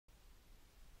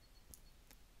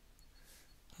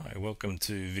Welcome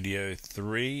to video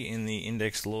 3 in the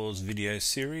Index Laws video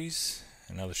series,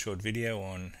 another short video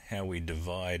on how we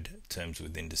divide terms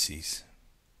with indices.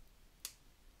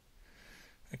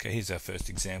 Okay, here's our first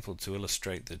example to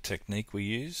illustrate the technique we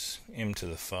use. M to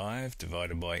the 5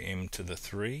 divided by M to the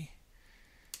 3.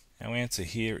 Our answer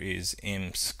here is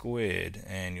M squared,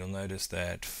 and you'll notice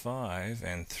that 5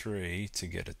 and 3 to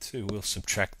get a 2 we'll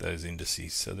subtract those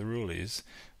indices. So the rule is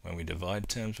when we divide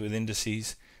terms with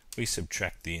indices, we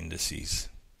subtract the indices.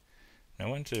 Now I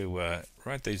want to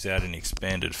write these out in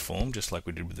expanded form, just like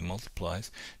we did with the multiplies,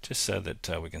 just so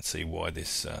that we can see why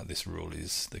this rule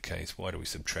is the case. Why do we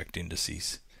subtract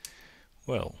indices?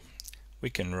 Well, we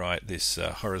can write this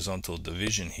horizontal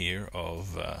division here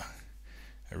of,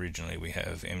 originally we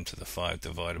have m to the 5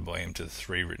 divided by m to the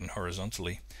 3 written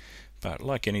horizontally, but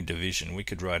like any division we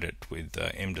could write it with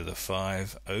m to the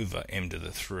 5 over m to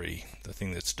the 3. The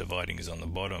thing that's dividing is on the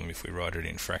bottom if we write it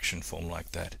in fraction form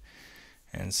like that.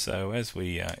 And so as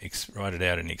we write it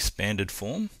out in expanded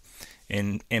form,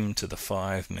 m to the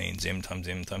 5 means m times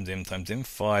m times m times m,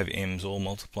 5 m's all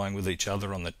multiplying with each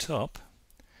other on the top,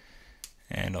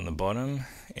 and on the bottom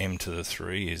m to the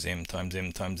 3 is m times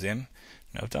m times m.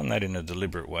 Now I've done that in a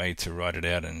deliberate way to write it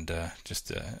out and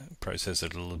just process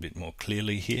it a little bit more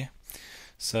clearly here.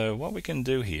 So what we can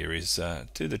do here is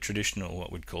do the traditional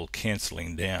what we'd call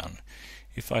cancelling down.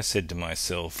 If I said to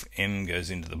myself m goes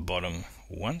into the bottom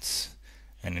once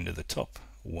and into the top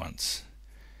once,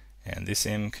 and this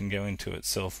m can go into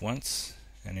itself once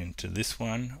and into this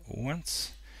one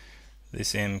once,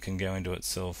 this m can go into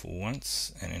itself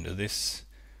once and into this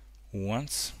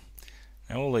once.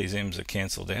 Now all these m's are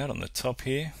cancelled out on the top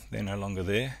here, they're no longer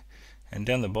there, and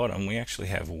down the bottom we actually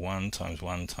have 1 times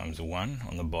 1 times 1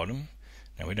 on the bottom.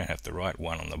 Now we don't have to write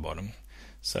 1 on the bottom,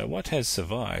 so what has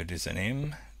survived is an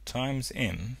m times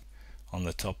m on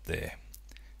the top there,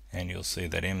 and you'll see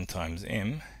that m times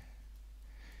m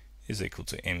is equal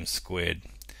to m squared.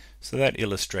 So that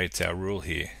illustrates our rule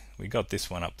here. We got this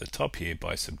one up the top here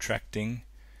by subtracting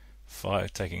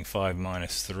 5, taking 5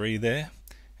 minus 3 there,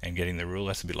 and getting the rule.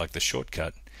 That's a bit like the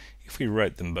shortcut. If we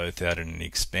wrote them both out in an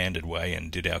expanded way and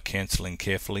did our cancelling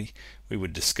carefully, we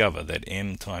would discover that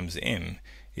m times m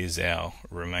is our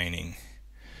remaining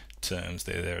terms.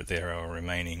 They're our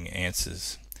remaining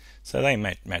answers. So they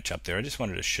match up there. I just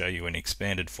wanted to show you in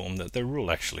expanded form that the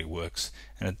rule actually works,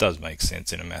 and it does make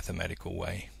sense in a mathematical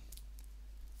way.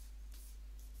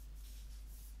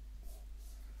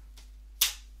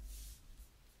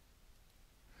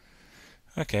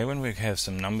 Okay, when we have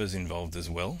some numbers involved as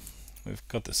well, we've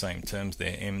got the same terms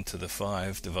there, m to the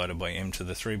 5 divided by m to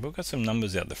the 3, but we've got some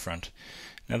numbers out the front.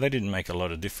 Now they didn't make a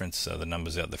lot of difference, the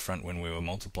numbers out the front, when we were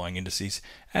multiplying indices,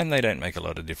 and they don't make a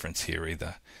lot of difference here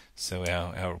either. So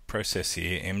our process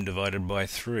here, m divided by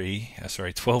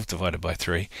 12 divided by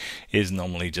 3, is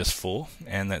normally just 4,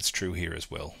 and that's true here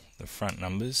as well. The front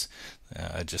numbers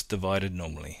are just divided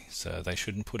normally, so they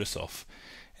shouldn't put us off.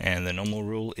 And the normal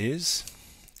rule is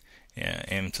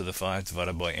m to the 5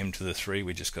 divided by m to the 3.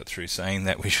 We just got through saying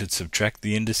that we should subtract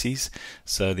the indices,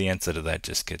 so the answer to that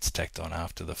just gets tacked on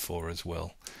after the 4 as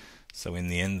well. So in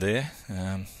the end there,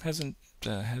 hasn't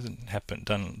happened,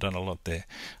 done a lot there.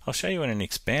 I'll show you in an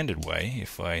expanded way,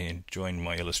 if I join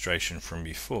my illustration from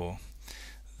before,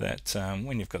 that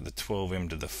when you've got the 12m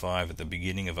to the 5 at the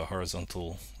beginning of a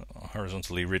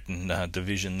horizontally written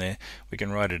division there, we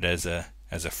can write it as a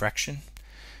fraction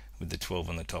with the 12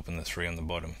 on the top and the 3 on the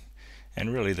bottom.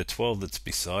 And really the 12 that's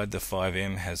beside the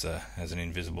 5m has an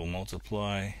invisible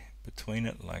multiply between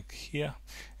it, like here,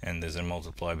 and there's a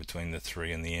multiply between the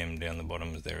 3 and the m down the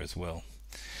bottom there as well.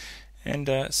 And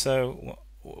so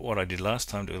what I did last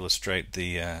time to illustrate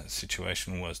the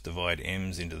situation was divide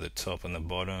m's into the top and the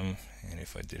bottom, and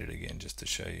if I did it again just to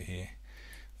show you here,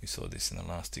 we saw this in the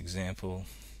last example.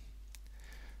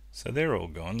 So they're all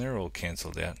gone, they're all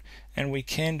cancelled out, and we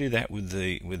can do that with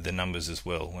the numbers as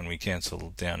well. When we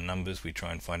cancel down numbers, we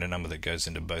try and find a number that goes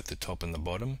into both the top and the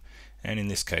bottom, and in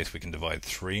this case we can divide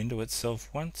 3 into itself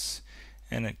once,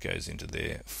 and it goes into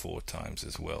there 4 times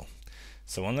as well.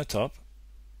 So on the top,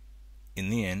 in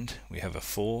the end, we have a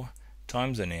 4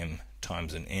 times an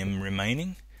m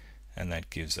remaining, and that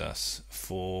gives us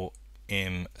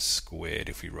 4m squared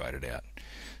if we write it out.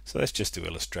 So that's just to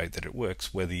illustrate that it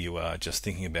works whether you are just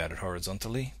thinking about it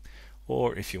horizontally,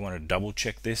 or if you want to double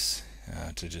check this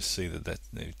to just see that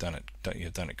you've done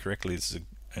it correctly. This is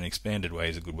an expanded way,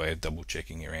 is a good way of double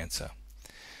checking your answer.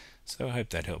 So I hope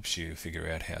that helps you figure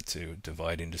out how to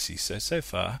divide indices. So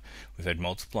far we've had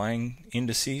multiplying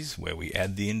indices where we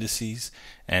add the indices,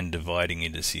 and dividing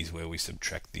indices where we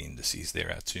subtract the indices.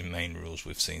 They're our two main rules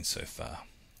we've seen so far.